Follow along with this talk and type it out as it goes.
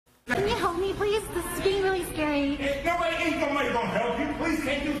Can you help me, please? This is getting really scary. Nobody gonna help you. Please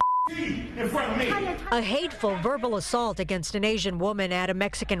can't do in front of me. A hateful verbal assault against an Asian woman at a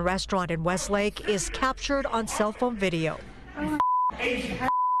Mexican restaurant in Westlake is captured on cell phone video. Oh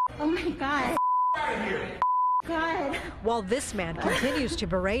my God. God. While this man continues to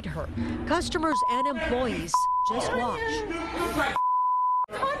berate her, customers and employees just watch.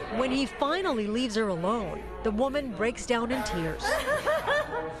 When he finally leaves her alone, the woman breaks down in tears.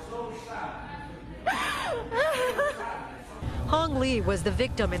 Hong Lee was the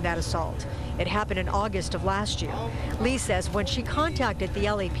victim in that assault. It happened in August of last year. Lee says when she contacted the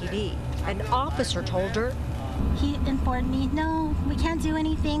LAPD, an officer told her, he informed me, no, we can't do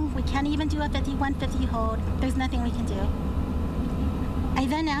anything. We can't even do a 5150 hold. There's nothing we can do. I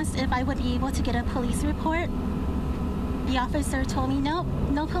then asked if I would be able to get a police report. The officer told me, no,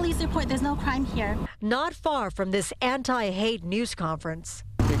 no police report. There's no crime here. Not far from this anti-hate news conference,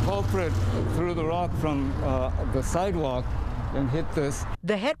 the culprit threw the rock from the sidewalk and hit this.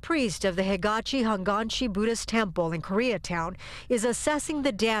 The head priest of the Hegachi Hanganshi Buddhist temple in Koreatown is assessing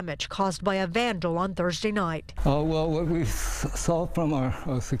the damage caused by a vandal on Thursday night. Well, what we saw from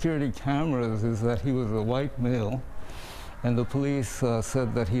our security cameras is that he was a white male, and the police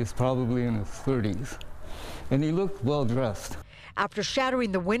said that he is probably in his 30s, and he looked well dressed. After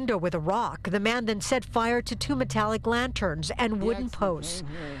shattering the window with a rock, the man then set fire to 2 metallic lanterns and wooden posts.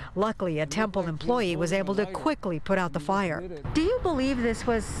 Luckily, a temple employee was able to quickly put out the fire. Do you believe this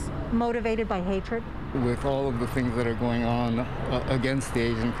was motivated by hatred? With all of the things that are going on against the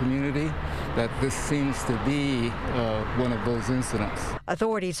Asian community, that this seems to be one of those incidents.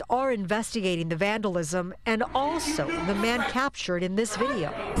 Authorities are investigating the vandalism and also the man captured in this video.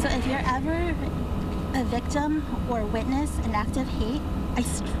 So if you're ever a victim or witness an act of hate, I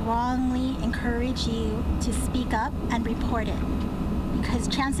strongly encourage you to speak up and report it, because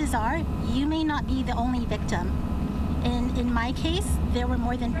chances are you may not be the only victim. And in my case, there were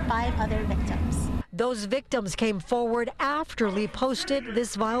more than 5 other victims. Those victims came forward after Lee posted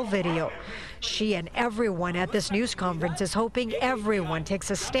this vile video. She and everyone at this news conference is hoping everyone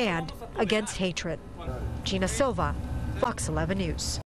takes a stand against hatred. Gina Silva, Fox 11 News.